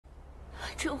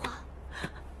春华，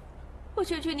我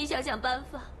求求你想想办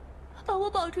法，帮我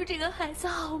保住这个孩子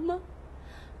好吗？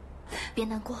别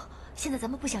难过，现在咱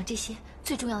们不想这些，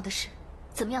最重要的是，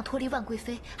怎么样脱离万贵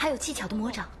妃还有蹊跷的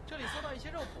魔掌。这里搜到一些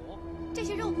肉脯，这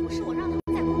些肉脯是我让他们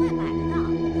在宫外买的，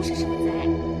不是什么贼。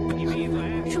你闭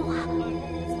嘴！春华，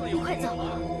你快走，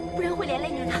不然会连累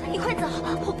你的。你快走！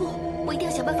不，我一定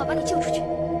要想办法把你救出去。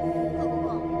贺公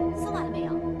公，搜完了没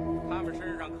有？他们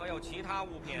身上可有其他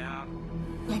物品啊？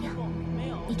娘娘，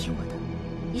你听我的，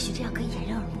也许这样可以掩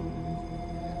人耳目。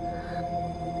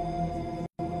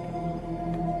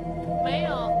没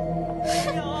有。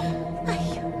哎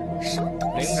呀，什么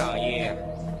东西？林长一，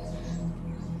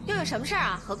又有什么事儿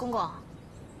啊，何公公？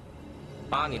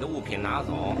把你的物品拿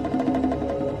走。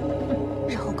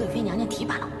日后贵妃娘娘提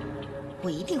拔了我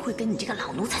一定会跟你这个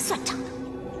老奴才算账的。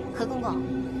何公公，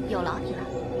有劳你了。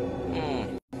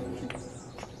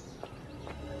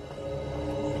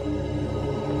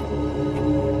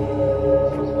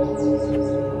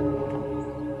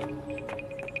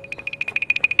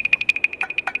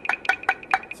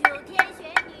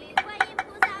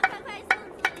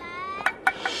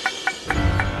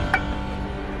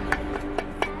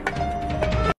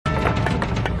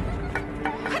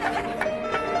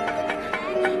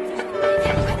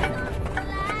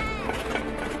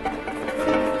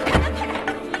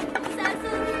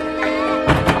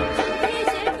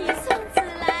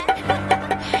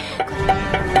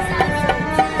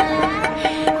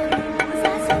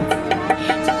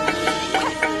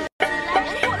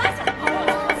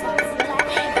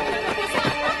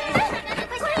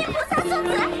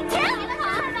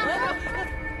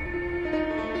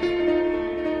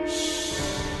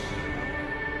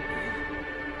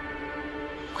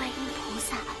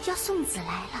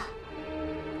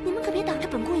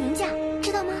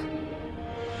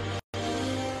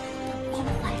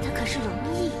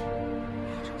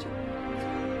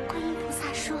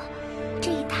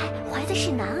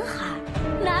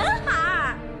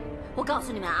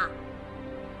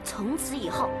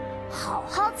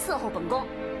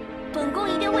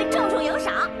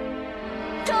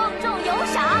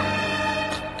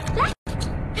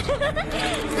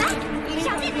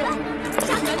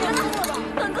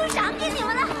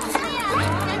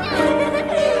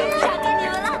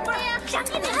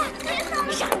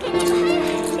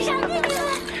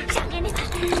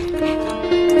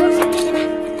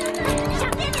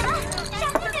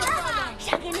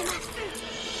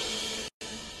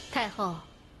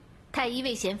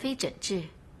贤妃诊治，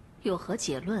有何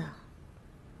结论啊？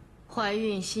怀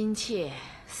孕心切，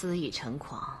私已成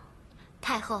狂。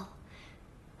太后，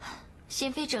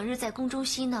贤妃整日在宫中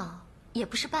嬉闹也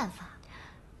不是办法。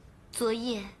昨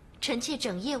夜臣妾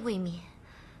整夜未眠，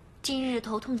今日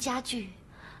头痛加剧。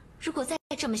如果再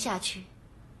这么下去，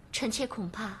臣妾恐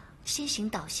怕先行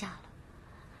倒下了。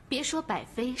别说百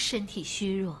妃身体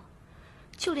虚弱，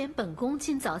就连本宫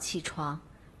今早起床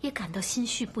也感到心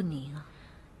绪不宁啊。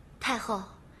太后，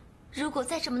如果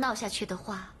再这么闹下去的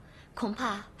话，恐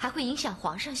怕还会影响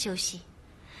皇上休息，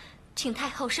请太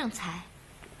后圣裁。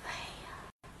哎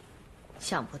呀，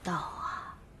想不到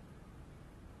啊，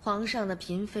皇上的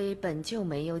嫔妃本就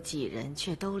没有几人，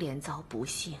却都连遭不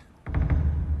幸。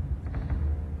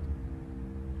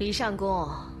李上公，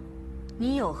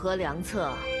你有何良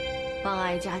策，帮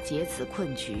哀家解此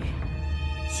困局？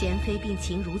贤妃病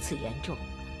情如此严重，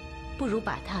不如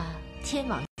把她迁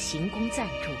往行宫暂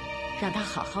住，让她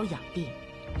好好养病，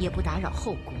也不打扰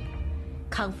后宫。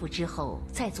康复之后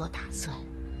再做打算。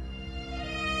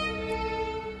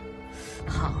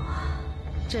好啊，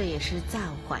这也是暂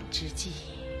缓之计。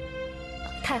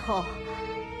太后，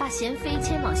把贤妃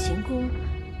迁往行宫，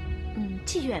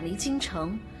既远离京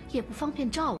城，也不方便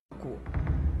照顾，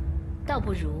倒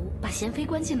不如把贤妃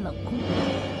关进冷宫，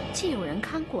既有人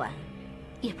看管，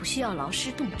也不需要劳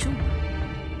师动众。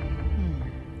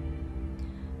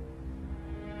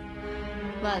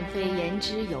万妃言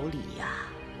之有理呀。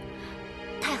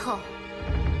太后，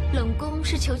冷宫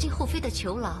是囚禁后妃的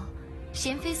囚牢，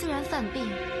贤妃虽然犯病，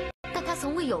但她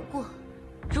从未有过。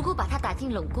如果把她打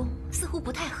进冷宫，似乎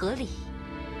不太合理。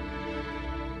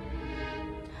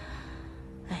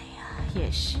哎呀，也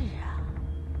是啊。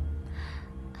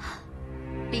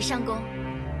李上公，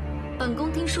本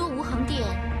宫听说无恒殿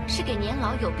是给年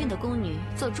老有病的宫女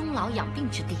做终老养病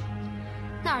之地，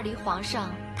那儿离皇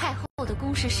上、太后的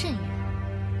宫室甚远。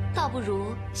倒不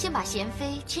如先把贤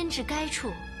妃迁至该处，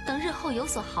等日后有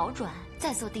所好转，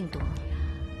再做定夺。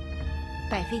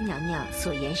百妃娘娘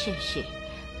所言甚是。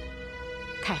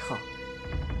太后，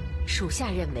属下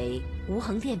认为无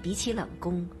恒殿比起冷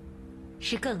宫，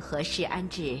是更合适安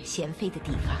置贤妃的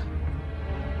地方。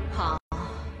好，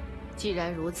既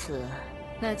然如此，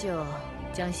那就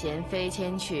将贤妃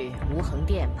迁去无衡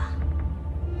殿吧。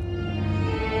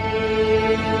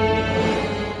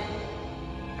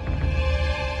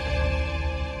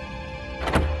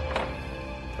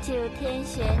九天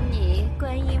玄女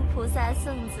观音菩萨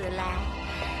送子来，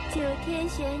九天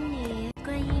玄女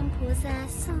观音菩萨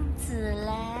送子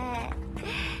来，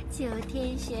九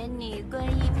天玄女观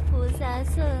音菩萨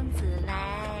送子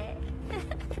来，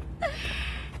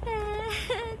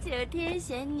九天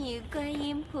玄女观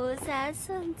音菩萨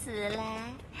送子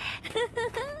来，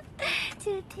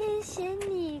九天玄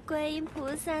女观音菩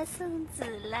萨送子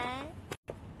来，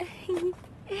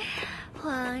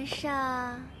皇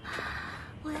上。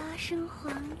我要生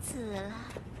皇子了，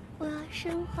我要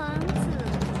生皇子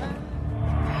了。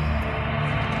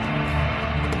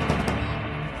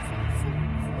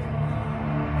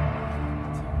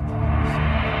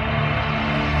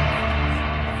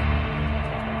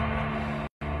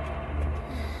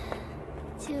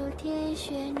九天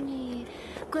玄女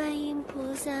观音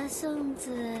菩萨送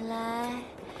子来，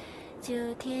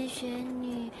九天玄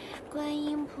女观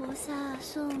音菩萨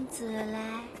送子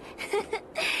来。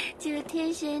九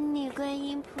天玄女观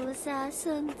音菩萨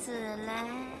送子来。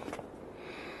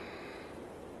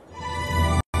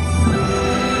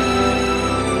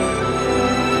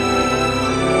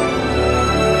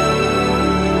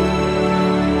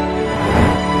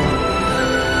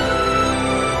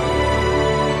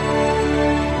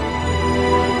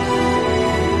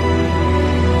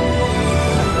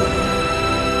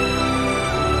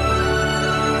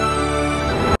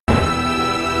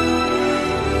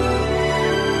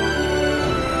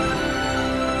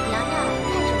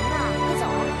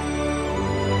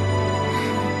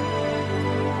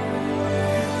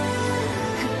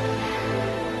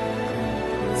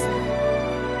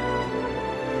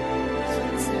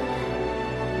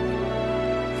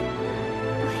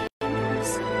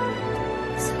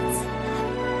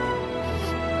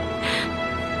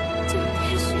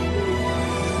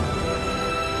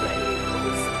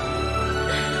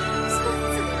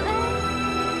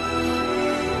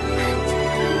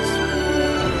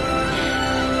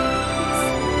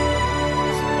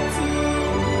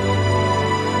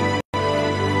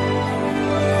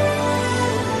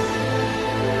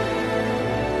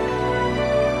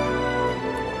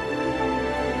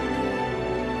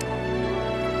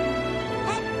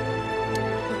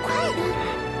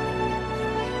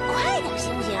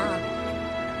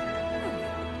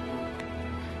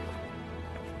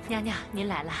娘娘，您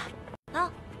来了。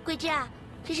哦，桂枝啊，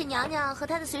这是娘娘和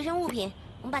她的随身物品，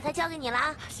我们把它交给你了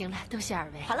啊。行了，多谢二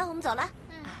位。好了，我们走了。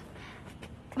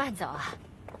慢走啊。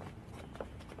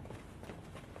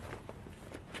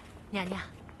娘娘，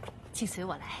请随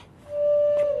我来。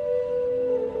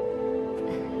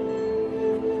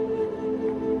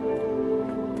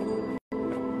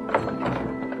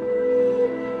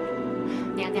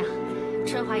娘娘，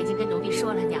春华已经跟奴婢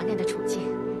说了娘娘的处境。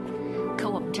可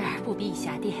我们这儿不比以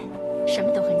下殿，什么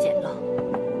都很简陋，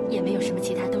也没有什么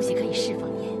其他东西可以侍奉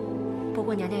您。不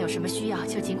过娘娘有什么需要，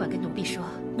就尽管跟奴婢说，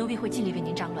奴婢会尽力为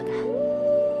您张罗的。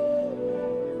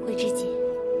桂枝姐，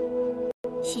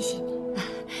谢谢你。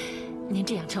您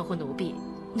这样称呼奴婢，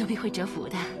奴婢会折服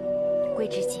的。桂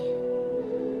枝姐，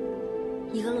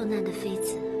一个落难的妃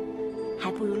子，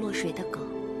还不如落水的狗。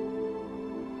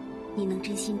你能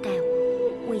真心待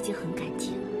我，我已经很感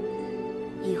激了。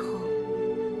以后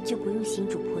就不用行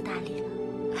主仆大礼了。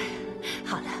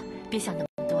好了，别想那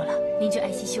么多了，您就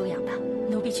安心休养吧。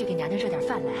奴婢去给娘娘热点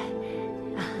饭来。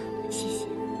啊，谢谢。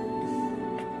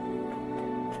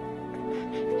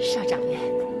少长院，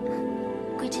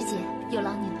桂枝姐，有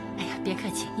劳你了。哎呀，别客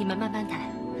气，你们慢慢谈。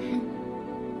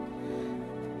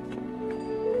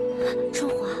春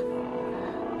华，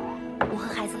我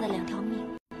和孩子的2条命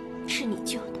是你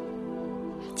救的，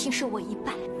请恕我一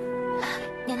拜。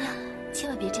娘娘，千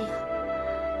万别这样。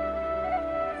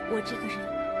我这个人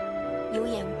有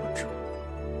眼无珠，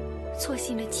错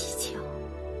信了蹊跷，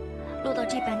落到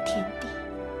这般田地，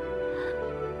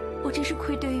我真是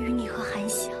愧对于你和韩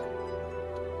香。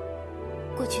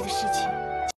过去的事情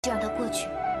就让它过去，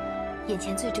眼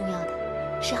前最重要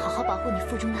的是好好保护你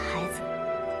腹中的孩子。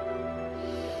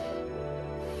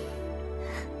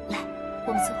来，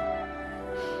我们坐。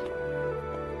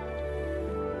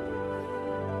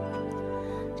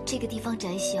这个地方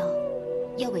窄小，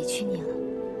要委屈你了。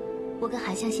我跟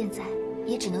韩香现在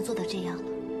也只能做到这样了。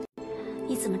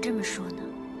你怎么这么说呢？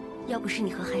要不是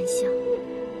你和韩香，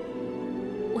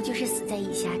我就是死在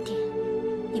以下殿，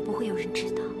也不会有人知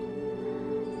道。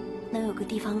能有个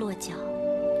地方落脚，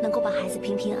能够把孩子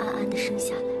平平安安的生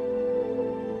下来，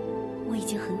我已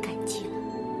经很感激了。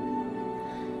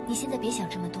你现在别想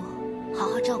这么多，好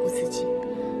好照顾自己。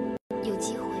有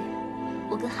机会，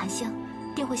我跟含香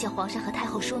定会向皇上和太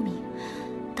后说明，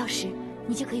到时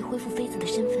你就可以恢复妃子的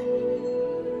身份。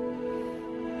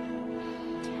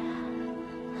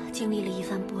经历了一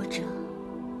番波折，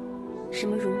什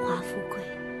么荣华富贵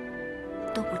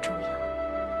都不重要，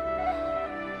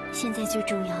现在最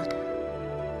重要的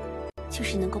就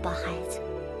是能够把孩子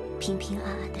平平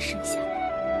安安的生下来。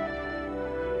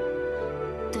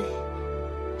对，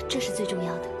这是最重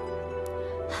要的。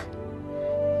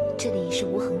这里是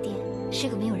无痕殿，是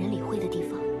个没有人理会的地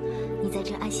方，你在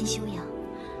这安心休养。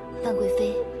万贵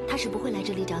妃她是不会来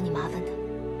这里找你麻烦的，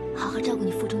好好照顾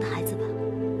你腹中的孩子吧。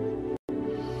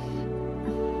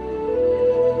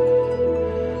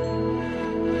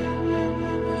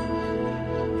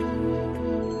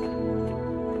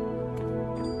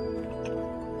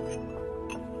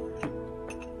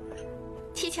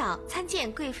七巧参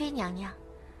见贵妃娘娘。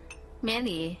免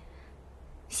礼。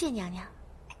谢娘娘。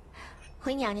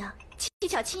回娘娘，七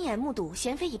巧亲眼目睹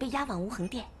贤妃已被押往无痕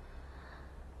殿。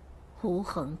无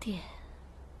痕殿，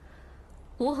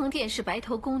无痕殿是白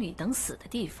头宫女等死的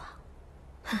地方。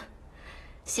哼，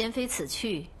贤妃此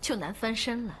去就难翻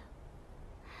身了。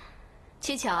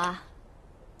七巧啊，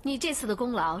你这次的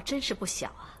功劳真是不小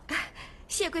啊！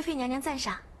谢贵妃娘娘赞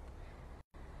赏。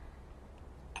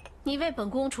你为本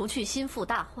宫除去心腹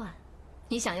大患，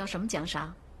你想要什么奖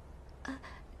赏？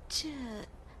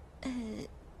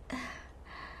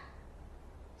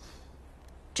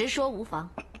直说无妨。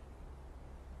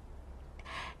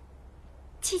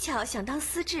七巧想当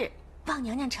司制，望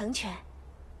娘娘成全。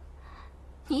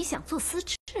你想做司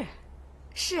制？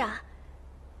是啊，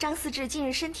张司制近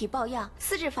日身体抱恙，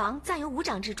司制房暂由吴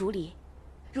长制主理。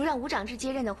如让吴长制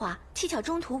接任的话，七巧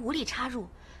中途无力插入。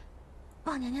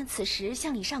望娘娘此时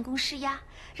向李上宫施压，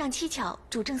让七巧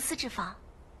主政司制房。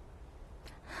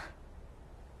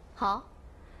好，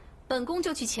本宫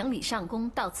就去请李上宫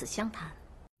到此相谈。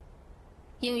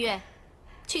映月，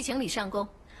去请李上宫。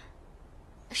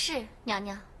是娘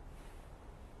娘。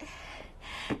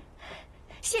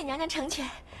谢娘娘成全。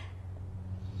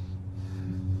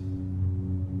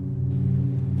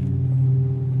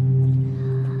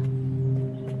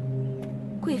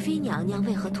贵妃娘娘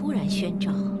为何突然宣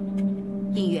召？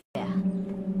映月啊，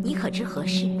你可知何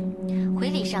事？回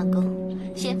李上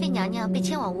宫，贤妃娘娘被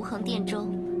迁往无痕殿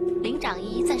中，灵长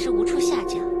一暂时无处下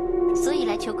降，所以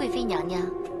来求贵妃娘娘，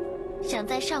想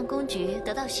在上宫局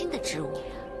得到新的职务。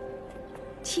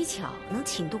七巧能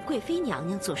请动贵妃娘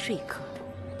娘做说客。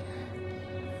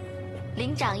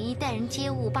灵长一待人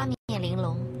接物八面玲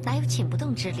珑，哪有请不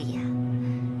动之理啊？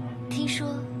听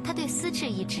说他对司制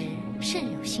一职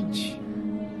甚有兴趣。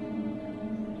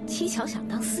七巧想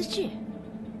当司制？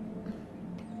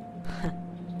哼，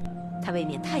他未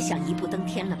免太想一步登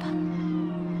天了吧？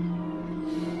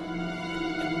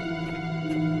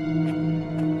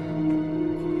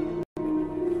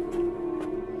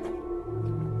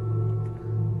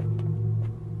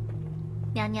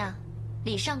娘娘，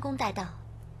李上宫带到。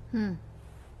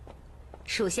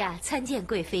属下参见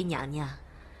贵妃娘娘。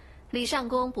李上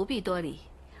宫不必多礼，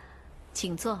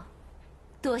请坐。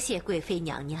多谢贵妃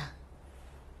娘娘。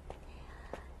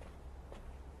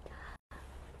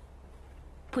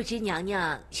不知娘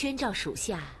娘宣召属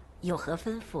下有何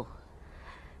吩咐？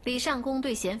李上宫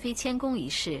对贤妃迁宫一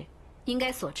事，应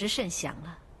该所知甚详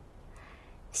了。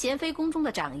贤妃宫中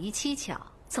的长仪七巧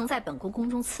曾在本宫宫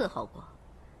中伺候过，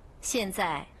现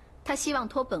在她希望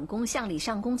托本宫向李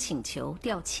上宫请求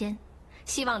调迁，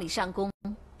希望李上宫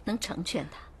能成全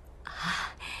她。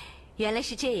啊，原来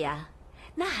是这样，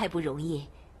那还不容易。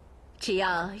只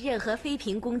要任何妃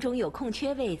嫔宫中有空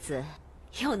缺位子，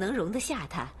又能容得下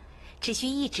她，只需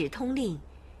一纸通令，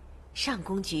上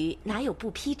宫局哪有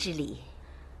不批之理？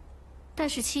但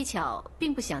是七巧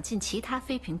并不想进其他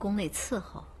妃嫔宫内伺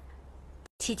候。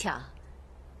七巧，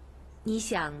你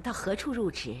想到何处入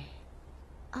职？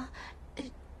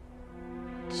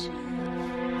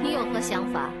你有何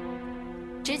想法？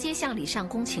直接向李上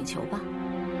宫请求吧。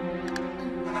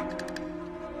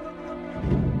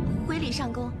回李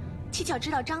上宫，七巧知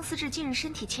道张司制近日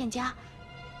身体欠佳，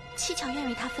七巧愿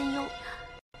为他分忧。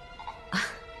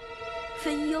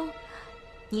分忧？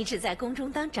你只在宫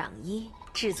中当长医，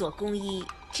制作宫衣，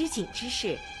织锦之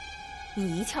事，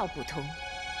你一窍不通，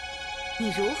你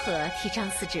如何替张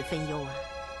司制分忧啊？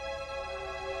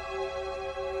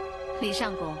李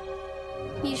上宫，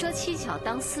你说七巧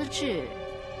当司制，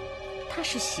她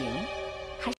是行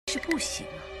还是不行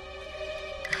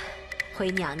啊？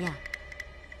回娘娘，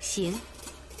行，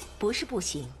不是不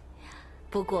行。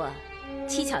不过，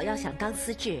七巧要想当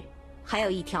司制，还有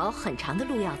一条很长的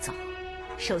路要走。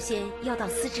首先要到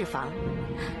司制房，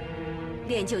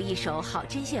练就一手好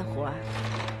针线活儿，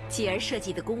继而设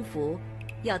计的宫服，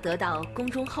要得到宫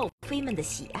中后妃们的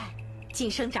喜爱。晋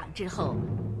升长制后，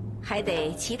还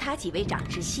得其他几位长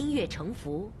制心悦诚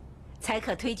服，才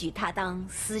可推举他当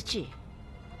司制。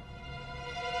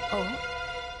哦，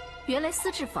原来司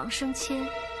制房升迁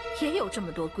也有这么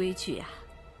多规矩啊！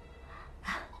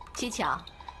七巧，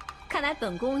看来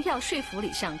本宫要说服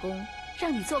李上宫，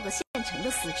让你做个现成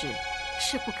的司制，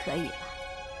是不可以了。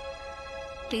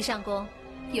李上宫，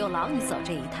有劳你走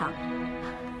这一趟。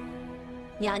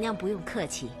娘娘不用客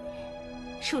气，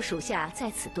恕属下在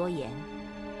此多言。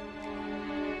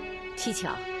七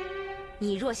巧，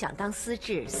你若想当司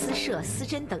制、司摄、司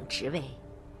侦等职位，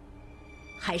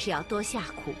还是要多下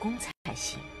苦功才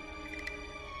行。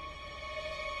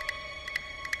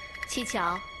七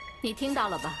巧，你听到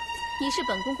了吧？你是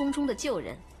本宫宫中的旧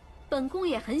人，本宫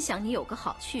也很想你有个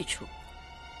好去处。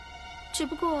只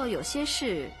不过有些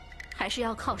事还是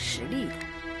要靠实力的，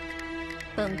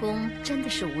本宫真的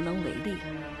是无能为力。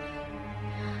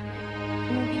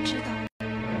奴婢知道。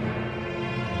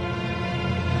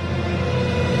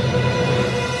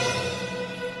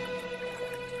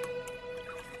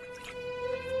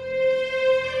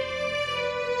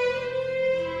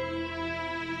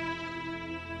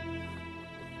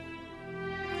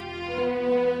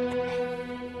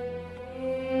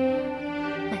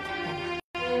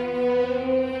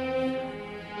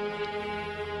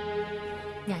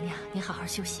娘娘，您好好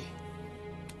休息。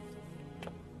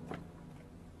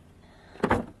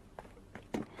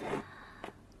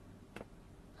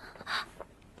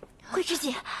桂枝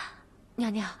姐，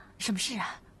娘娘，什么事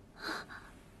啊？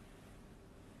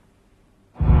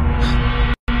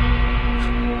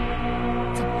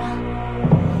怎么了？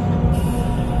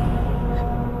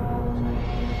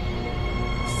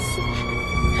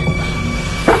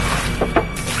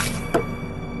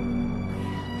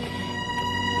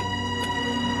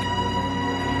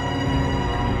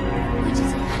桂枝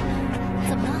姐，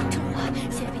怎么了？春华，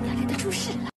贤妃娘娘她出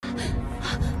事了，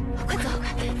快走！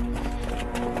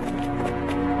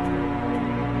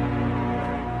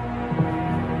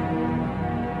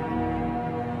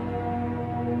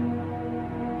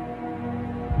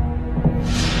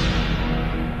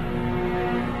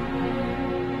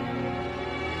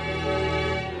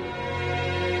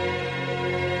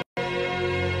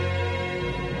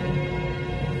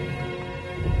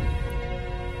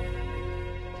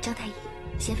张太医，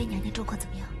贤妃娘娘状况怎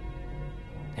么样？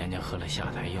娘娘喝了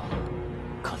下台药，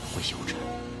可能会休诊。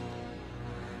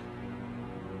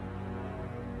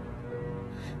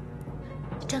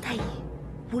张太医，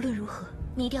无论如何，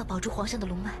你一定要保住皇上的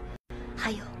龙脉，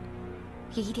还有，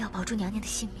也一定要保住娘娘的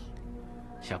性命。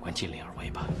下官尽力而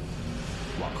为吧。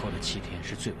往后的7天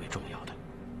是最为重要的。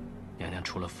娘娘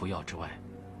除了服药之外，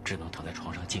只能躺在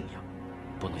床上静养，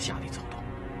不能下地走动。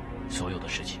所有的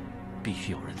事情必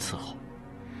须有人伺候。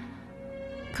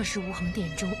可是无恒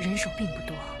殿中人手并不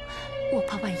多，我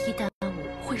怕万一耽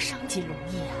误，会伤及龙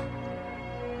毅啊。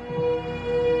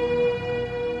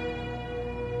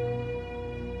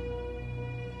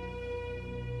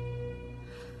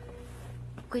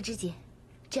桂枝姐，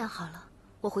这样好了，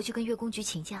我回去跟月宫局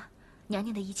请假，娘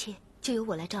娘的一切就由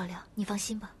我来照料，你放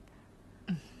心吧。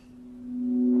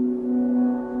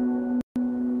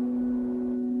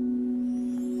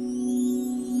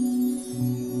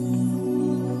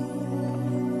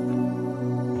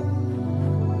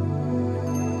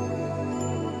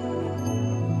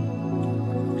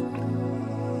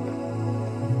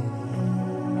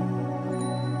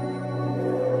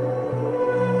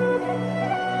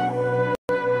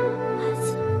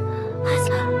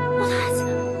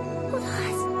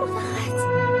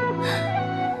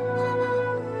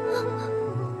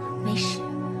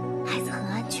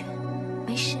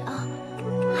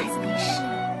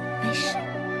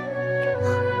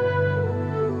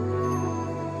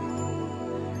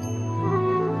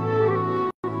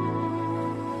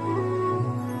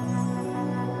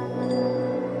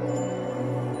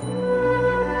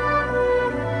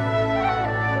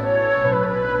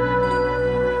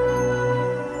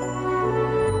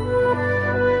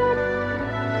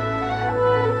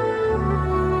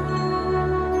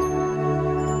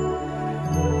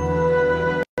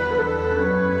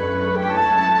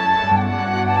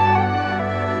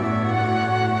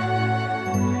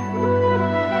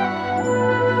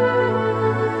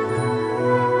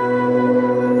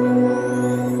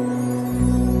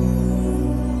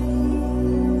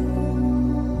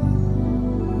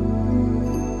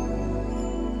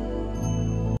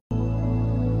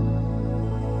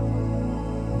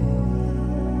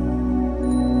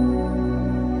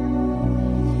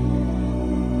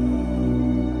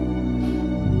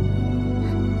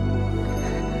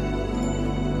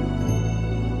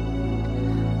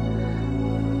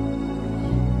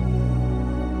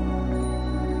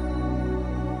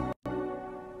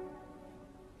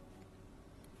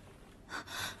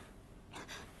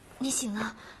你醒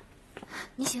了，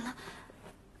你醒了，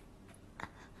来，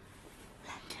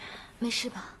没事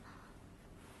吧？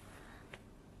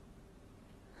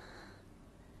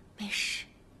没事。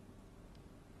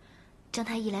张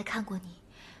太医来看过你，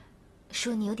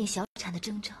说你有点小产的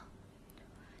征兆。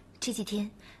这几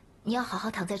天你要好好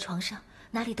躺在床上，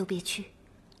哪里都别去，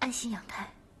安心养胎。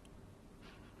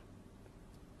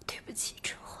对不起，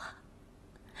春华，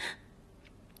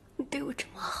你对我这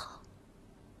么好，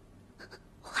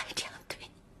我还这样对你，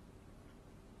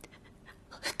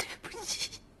对不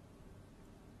起。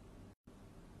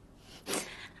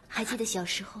还记得小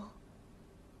时候，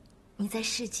你在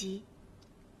市集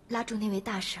拉住那位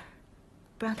大婶儿，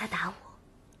不让她打我。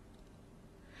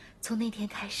从那天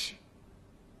开始，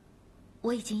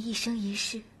我已经一生一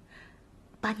世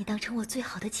把你当成我最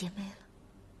好的姐妹了。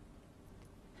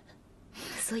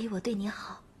所以我对你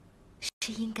好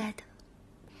是应该的。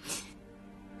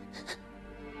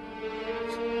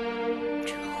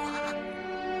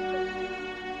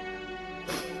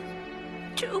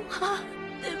春华，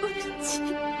对不起。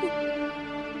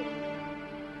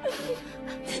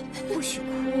不许哭，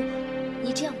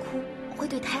你这样哭会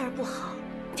对胎儿不好。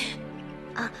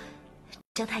啊，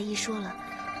张太医说了，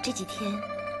这几天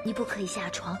你不可以下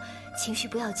床，情绪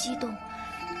不要激动，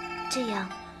这样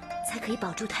才可以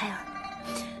保住胎儿。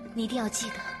你一定要记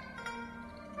得。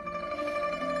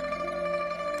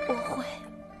我会，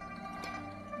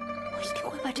我一定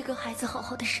会把这个孩子好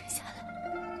好的生下来。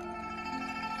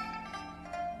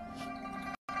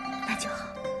那就好，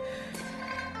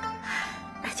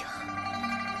那就好。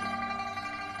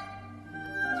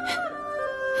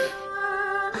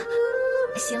啊，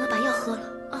行了，把药喝了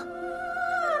啊。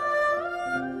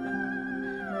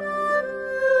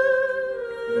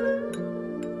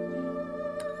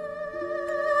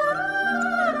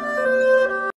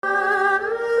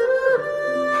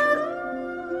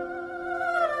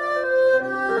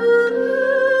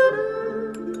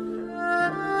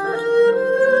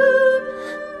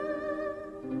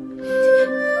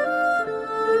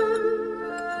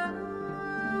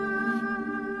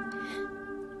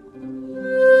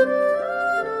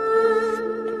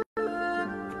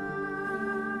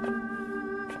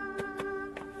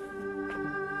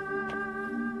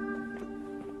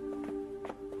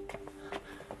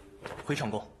回长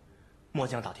宫，末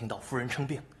将打听到夫人称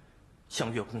病，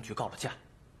向月宫局告了假，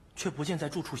却不见在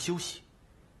住处休息。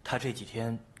她这几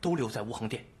天都留在无恒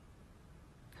殿。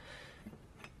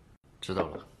知道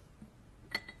了。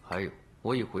还有，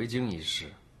我已回京一事，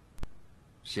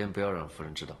先不要让夫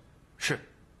人知道。是。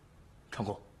长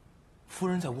宫，夫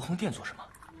人在无恒殿做什么？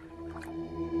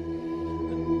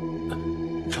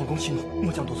长宫息怒，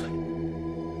末将多罪。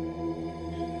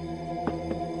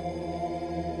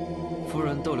夫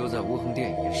人逗留在无恒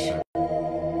殿一事，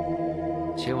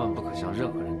千万不可向任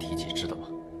何人提起，知道吗？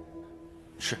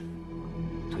是。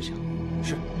退下。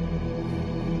是。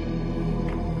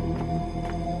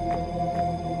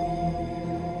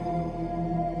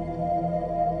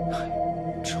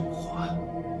春华，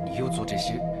你又做这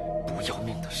些不要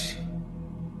命的事。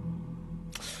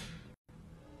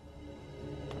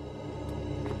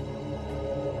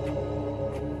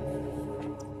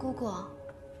姑姑，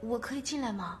我可以进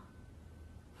来吗？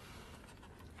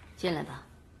进来吧。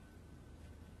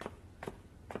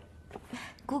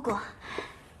姑姑，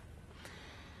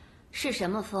是什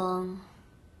么风，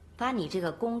把你这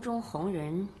个宫中红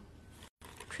人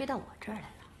吹到我这儿来了？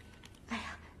哎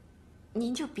呀，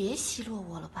您就别奚落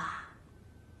我了吧。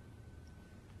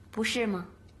不是吗？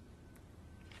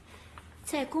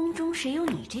在宫中谁有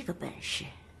你这个本事？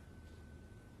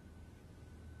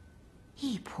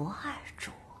一仆二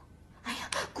主。哎呀，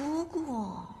姑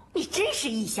姑，你真是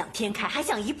异想天开，还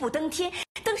想一步登天，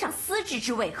登上司职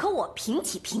之位，和我平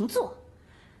起平坐。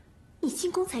你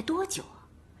进宫才多久啊？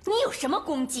你有什么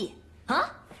功绩啊？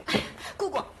哎呀，姑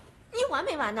姑，你完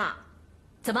没完呐？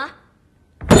怎么？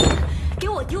给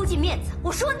我丢尽面子，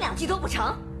我说你两句都不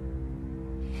成？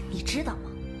你知道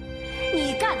吗？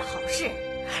你干的好事，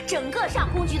整个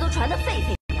上宫局都传得沸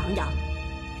沸扬扬。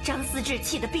张思治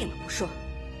气得病了不说，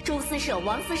周思舍、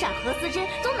王思善、何思珍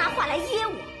都拿话来噎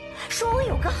我，说我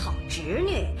有个好侄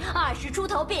女，20出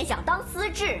头便想当司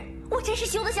治，我真是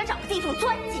羞得想找个地缝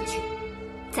钻进去。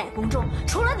在宫中，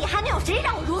除了你，还能有谁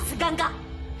让我如此尴尬？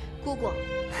姑姑，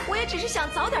我也只是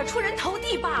想早点出人头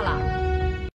地罢了。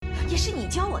也是你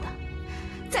教我的，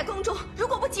在宫中如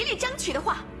果不极力争取的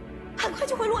话，很快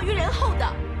就会落于人后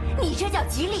的。你这叫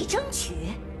极力争取，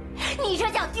你这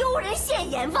叫丢人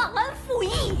现眼、忘恩负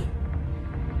义。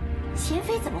贤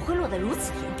妃怎么会落得如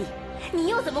此田地？你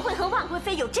又怎么会和万贵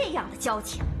妃有这样的交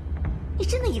情？你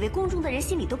真的以为宫中的人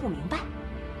心里都不明白？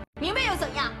明白又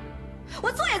怎样？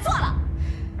我做也做了，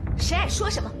谁爱说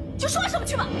什么就说什么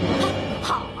去吧。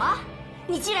好啊，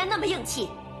你既然那么硬气，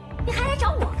你还来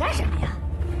找我干什么呀？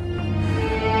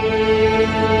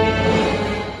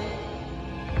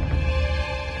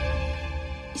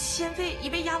贤妃已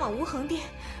被押往无痕殿，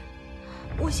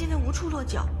我现在无处落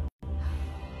脚。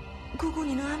姑姑，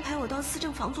你能安排我到司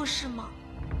政房做事吗？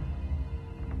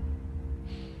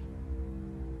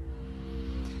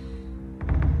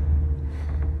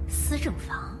司政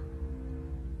房？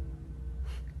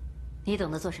你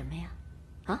懂得做什么呀？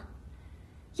啊？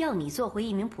要你做回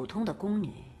一名普通的宫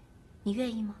女，你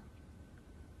愿意吗？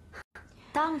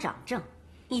当掌政，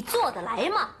你做得来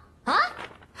吗？啊？那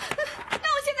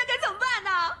我现在该怎么办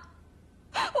呢？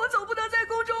我总不能在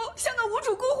宫中像个无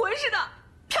主孤魂似的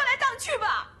飘来荡去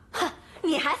吧？哼，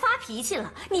你还发脾气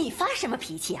了？你发什么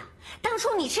脾气啊？当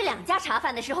初你吃2家茶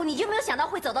饭的时候，你就没有想到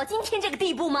会走到今天这个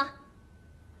地步吗？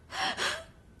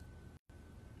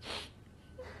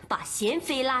把贤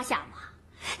妃拉下马，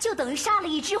就等于杀了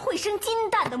一只会生金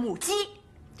蛋的母鸡。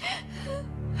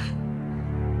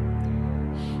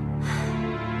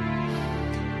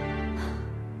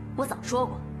我早说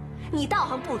过，你道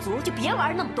行不足就别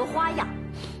玩那么多花样，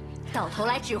到头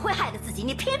来只会害了自己。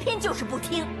你偏偏就是不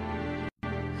听。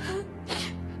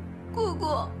姑姑，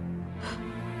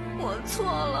我错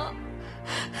了，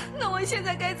那我现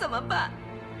在该怎么办？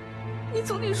你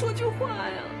总得说句话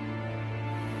呀。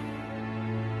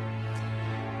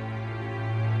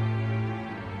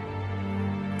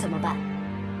怎么办？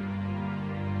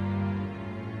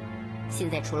现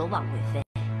在除了万贵妃，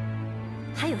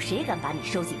还有谁敢把你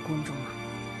收进宫中啊？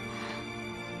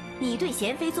你对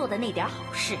贤妃做的那点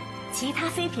好事，其他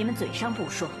妃嫔们嘴上不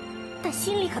说，但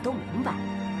心里可都明白。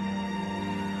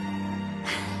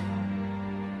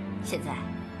现在，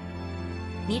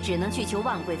你只能去求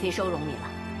万贵妃收容你了。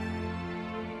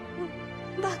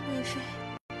万贵妃？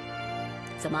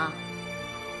怎么？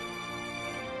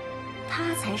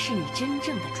她才是你真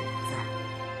正的主子，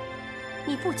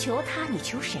你不求她，你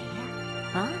求谁呀？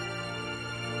啊？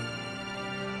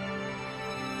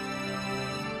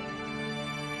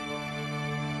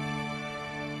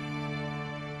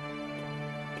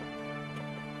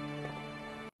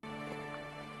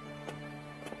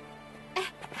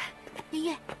明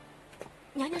月，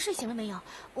娘娘睡醒了没有？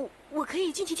我可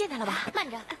以进去见她了吧？慢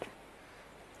着，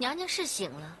娘娘是醒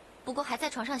了，不过还在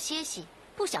床上歇息，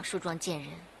不想梳妆见人。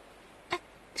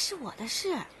是我的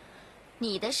事，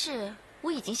你的事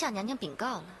我已经向娘娘禀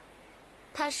告了。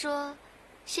她说，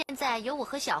现在有我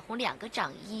和小红2个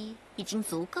掌衣已经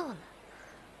足够了。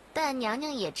但娘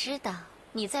娘也知道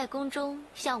你在宫中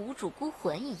像无主孤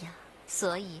魂一样，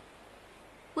所以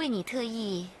为你特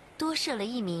意多设了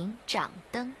1名掌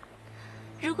灯。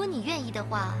如果你愿意的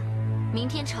话，明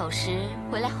天丑时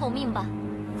回来候命吧。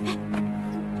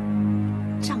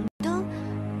掌灯，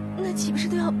那岂不是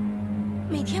都要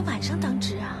每天晚上当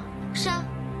值啊？是啊，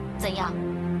怎样？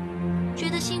觉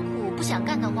得辛苦不想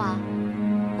干的话，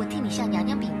我替你向娘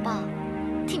娘禀报，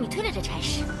替你推了这差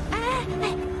事。哎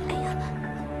呀，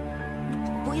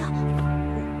不要，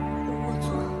我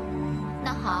做。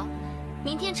那好，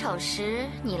明天丑时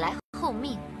你来候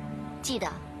命，记得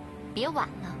别晚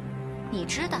了。你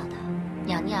知道的，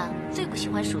娘娘最不喜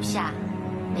欢属下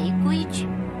没规矩。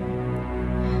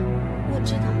我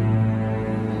知道。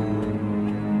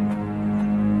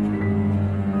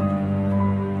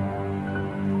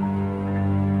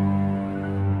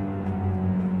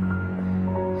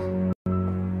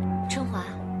春华，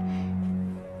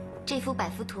这幅百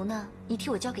幅图呢，你替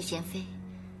我交给贤妃，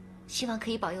希望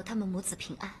可以保佑他们母子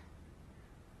平安。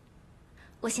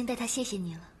我先代她谢谢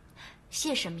你了。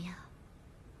谢什么呀？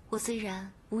我虽然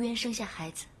无缘生下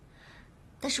孩子，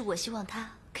但是我希望她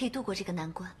可以度过这个难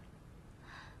关。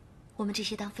我们这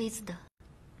些当妃子的，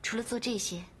除了做这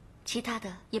些，其他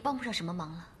的也帮不上什么忙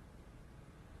了。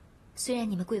虽然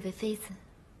你们贵为妃子，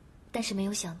但是没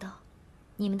有想到，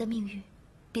你们的命运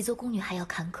比做宫女还要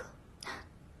坎坷。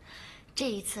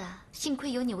这一次啊，幸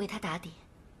亏有你为她打点，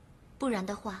不然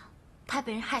的话，她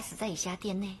被人害死在以下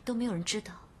殿内都没有人知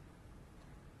道。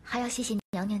还要谢谢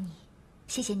娘娘你，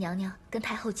谢谢娘娘跟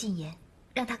太后进言，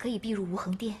让她可以避入无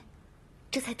痕殿，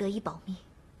这才得以保命。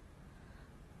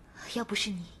要不是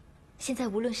你，现在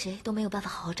无论谁都没有办法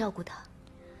好好照顾她。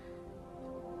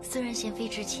虽然贤妃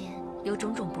之前有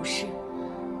种种不适，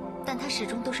但她始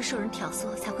终都是受人挑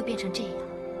唆才会变成这样。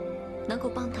能够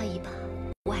帮她一把，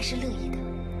我还是乐意的。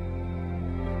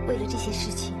为了这些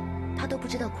事情，她都不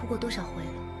知道哭过多少回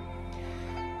了。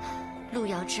路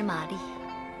遥知马力，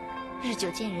日久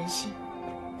见人心。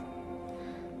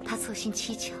她侧心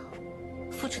蹊跷，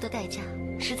付出的代价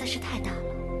实在是太大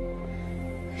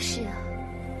了。是啊，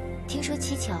听说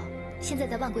蹊跷现在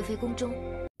在万贵妃宫中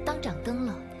当掌灯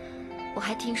了。我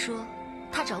还听说，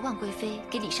他找万贵妃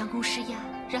给李尚宫施压，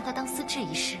让他当司制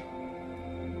一事。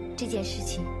这件事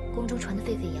情宫中传得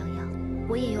沸沸扬扬，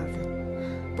我也有耳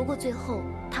闻。不过最后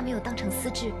他没有当成司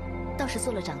制，倒是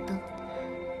做了掌灯。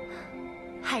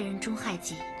害人终害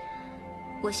己，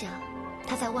我想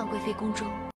他在万贵妃宫中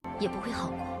也不会好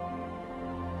过。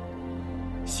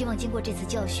希望经过这次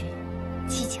教训，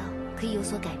七巧可以有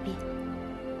所改变。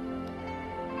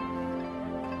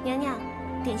娘娘，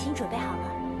点心准备好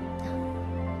了。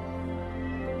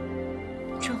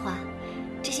春华，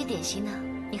这些点心呢，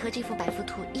你和这幅百幅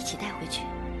图一起带回去。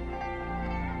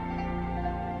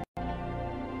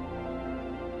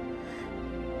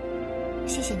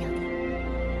谢谢娘娘。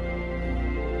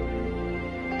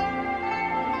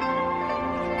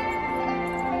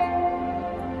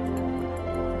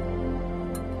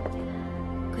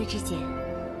桂枝姐，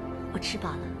我吃饱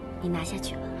了，你拿下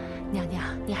去吧。娘娘，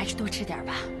你还是多吃点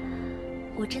吧。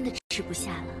我真的吃不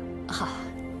下了。好，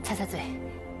擦擦嘴。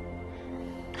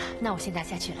那我先拿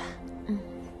下去了。嗯。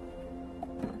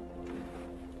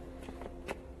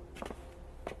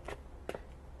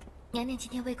娘娘今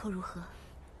天胃口如何？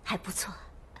还不错，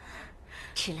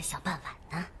吃了小半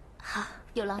碗呢。好，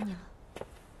有劳你了。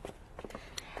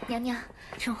娘娘，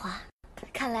春华，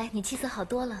看来你气色好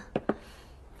多了。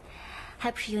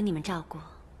还不是有你们照顾。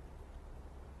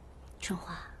春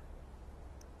华，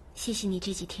谢谢你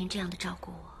这几天这样的照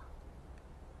顾我，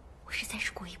我实在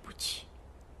是过意不去。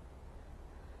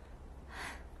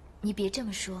你别这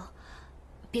么说，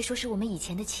别说是我们以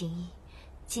前的情谊，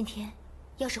今天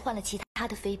要是换了其他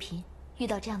的妃嫔，遇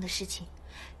到这样的事情，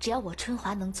只要我春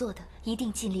华能做的，一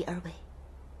定尽力而为。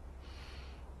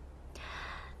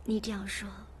你这样说，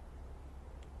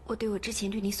我对我之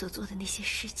前对你所做的那些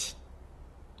事情，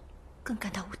更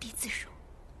感到无地自容。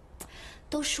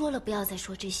都说了不要再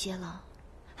说这些了。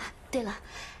对了，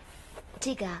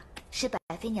这个啊是百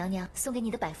妃娘娘送给你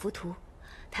的百福图，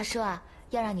她说啊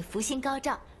要让你福星高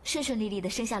照，顺顺利利的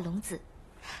生下龙子。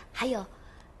还有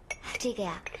这个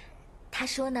呀，她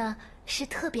说呢是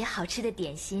特别好吃的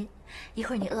点心，一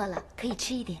会儿你饿了可以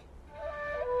吃一点。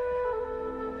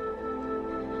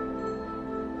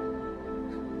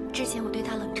之前我对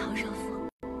他冷嘲热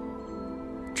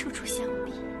讽，处处相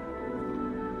逼，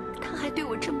他还对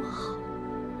我这么好。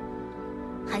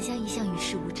含香一向与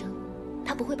世无争，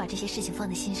她不会把这些事情放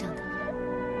在心上的。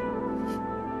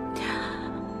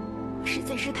实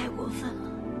在是太过分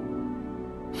了。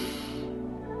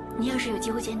你要是有机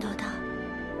会见到他，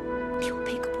替我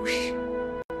赔个不是。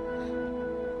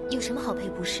有什么好赔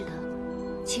不是的？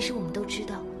其实我们都知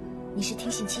道，你是听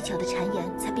信七巧的谗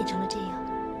言才变成了这样。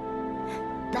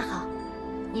那好，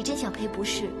你真想赔不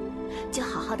是，就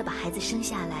好好的把孩子生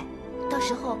下来，到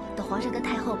时候等皇上跟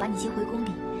太后把你接回宫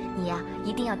里，你呀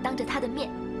一定要当着他的面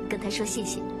跟他说谢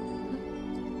谢。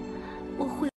我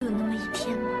会有那么一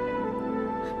天吗？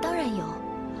当然有。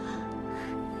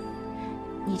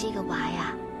你这个娃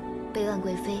呀，被万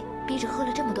贵妃逼着喝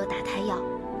了这么多打胎药，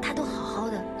他都好好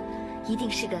的，一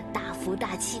定是个大福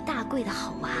大气大贵的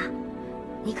好娃，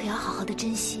你可要好好的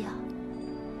珍惜啊。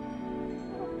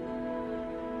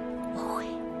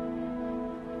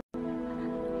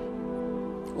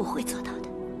我会做到的。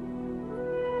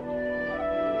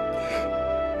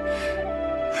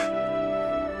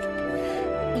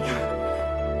你看，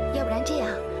要不然这样，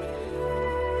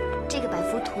这个百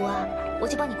福图啊，我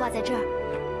就帮你挂在这儿，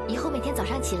以后每天早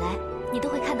上起来，你都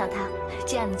会看到它，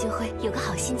这样你就会有个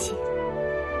好心情。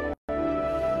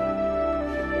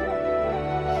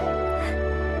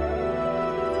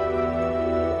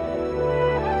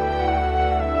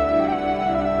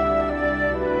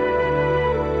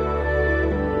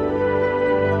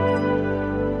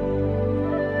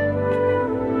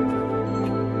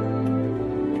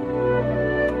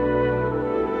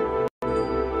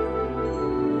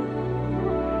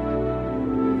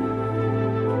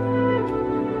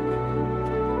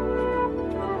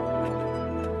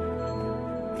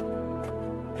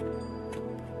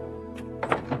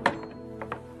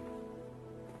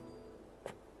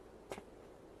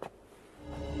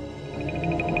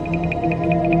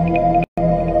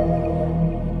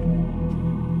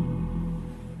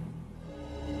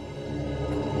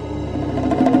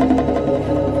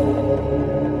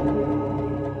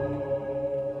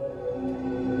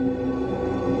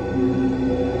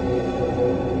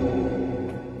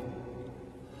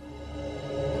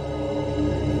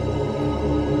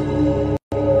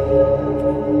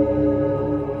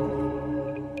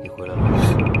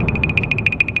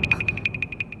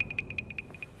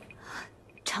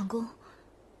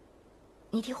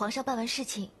你替皇上办完事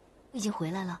情，已经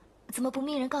回来了，怎么不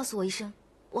命人告诉我一声，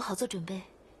我好做准备？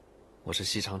我是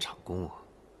西厂厂工啊，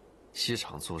西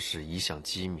厂做事一向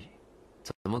机密，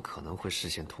怎么可能会事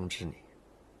先通知你？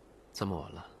这么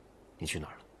晚了，你去哪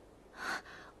儿了？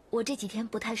我这几天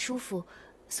不太舒服，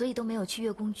所以都没有去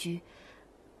月宫局。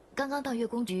刚刚到月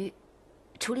宫局，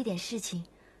处理点事情，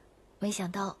没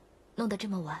想到弄得这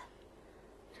么晚。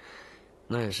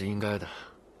那也是应该的，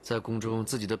在宫中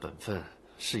自己的本分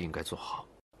是应该做好。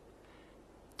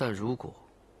但如果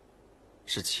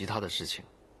是其他的事情，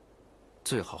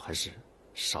最好还是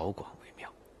少管为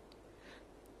妙。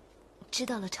知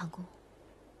道了，长公。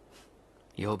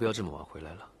以后不要这么晚回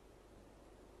来了，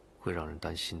会让人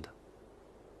担心的。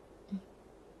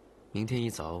明天一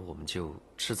早我们就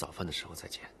吃早饭的时候再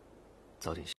见，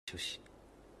早点休息。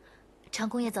长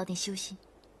公也早点休息。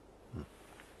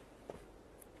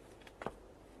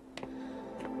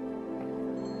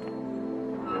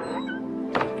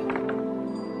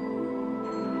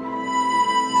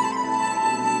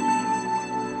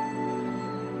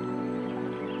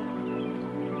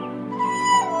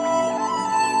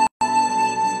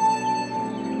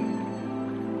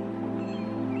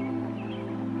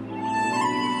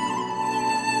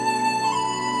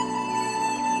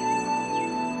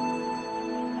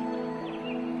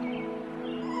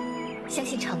相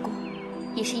信长公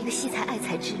也是一个惜才爱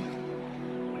才之人，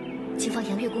请放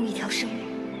杨月宫一条生路。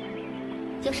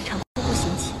要是长公不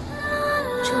嫌弃，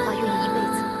春华愿意一辈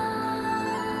子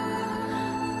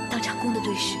当长公的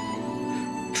对视。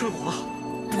春华，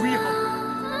不要！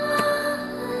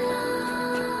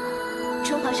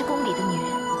春华是宫里的女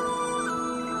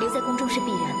人，留在宫中是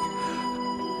必然的。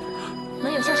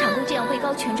能有像长公这样位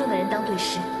高权重的人当对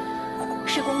视，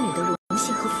是宫女的荣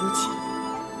幸和福气。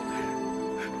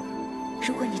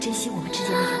如果你珍惜我们之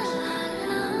间的友谊，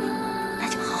那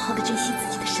就好好的珍惜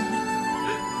自己的生命。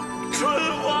春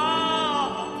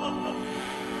华，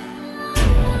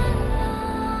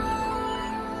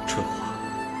春华，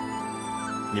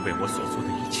你为我所做的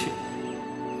一切，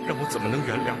让我怎么能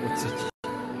原谅我自己？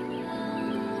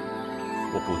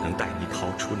我不能带你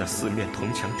逃出那四面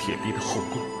铜墙铁壁的后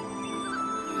宫，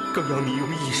更要你用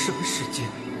一生时间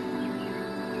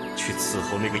去伺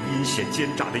候那个阴险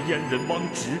奸诈的阉人汪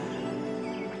直，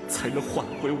才能换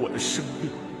回我的生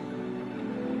命。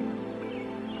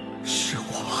是我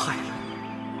害了你。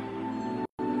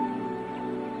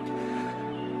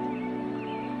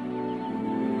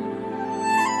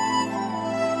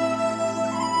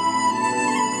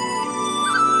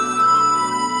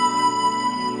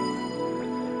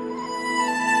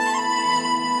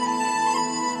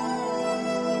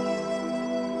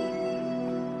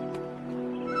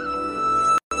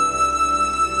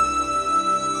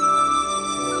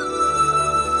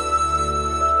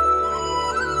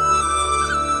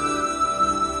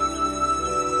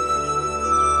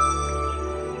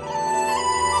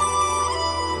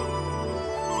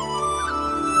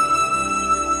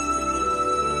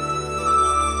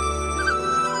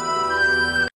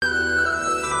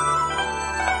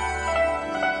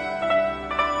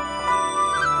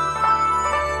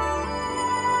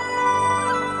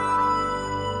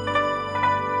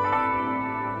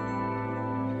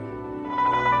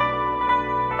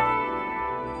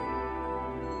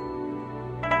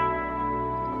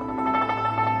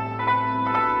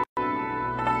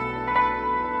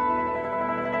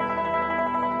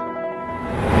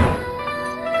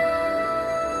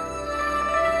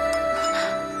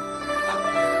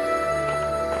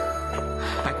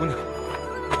姑娘，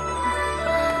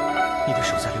你的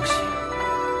手在流血。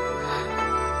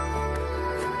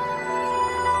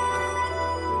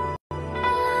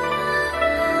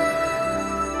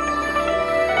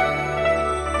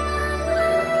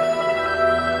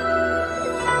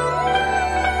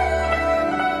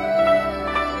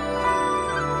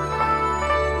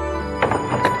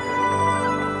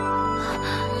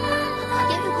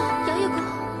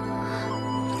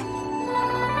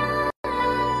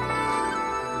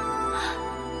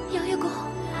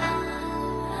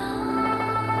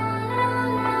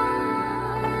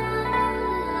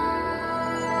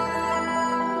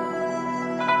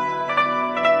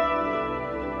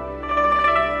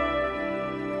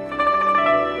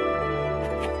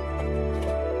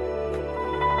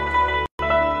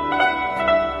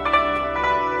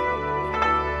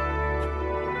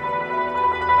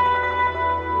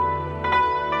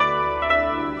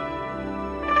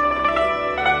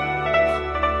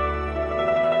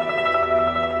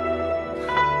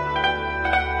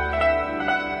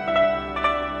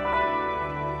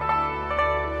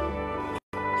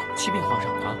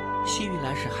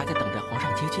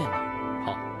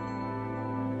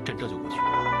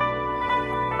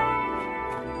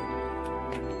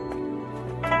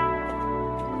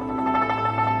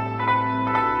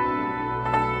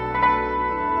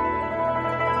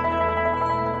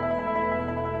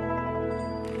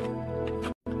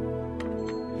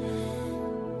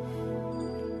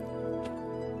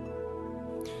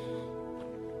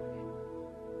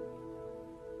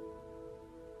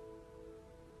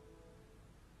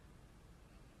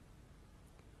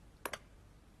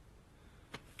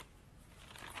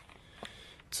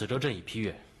死者朕已批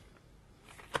阅，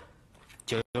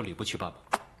交由礼部去办吧。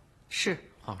是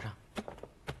皇上。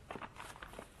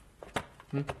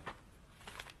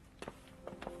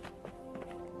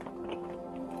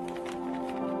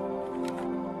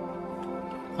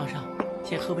皇上，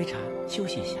先喝杯茶，休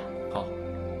息一下。好。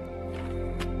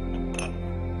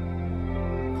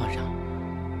皇上，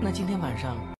那今天晚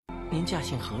上您驾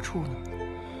幸何处呢？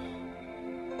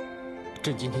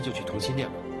朕今天就去同心殿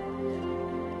了。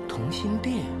同心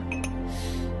殿？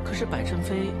可是百珍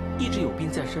妃一直有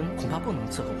病在身，恐怕不能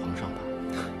伺候皇上吧？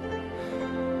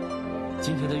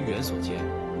今天的预言所见，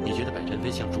你觉得百珍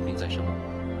妃像重病在身吗？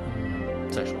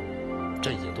再说，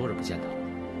朕也多日不见她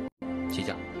了。起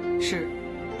驾。是。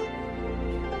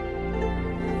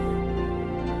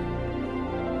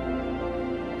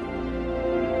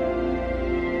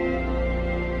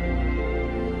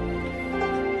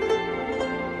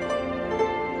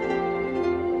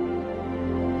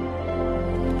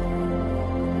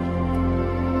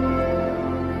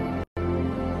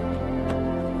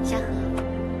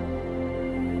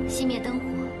熄灭灯火，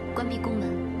关闭宫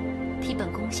门，替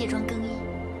本宫卸妆更衣。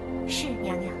是，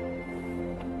娘娘。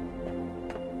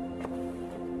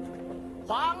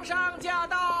皇上驾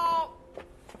到！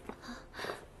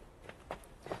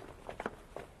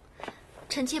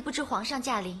臣妾不知皇上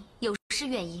驾临，有失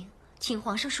远迎，请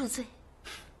皇上恕罪。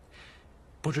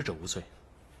不知者无罪，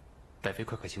待妃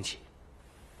快快请起。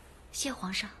谢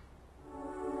皇上。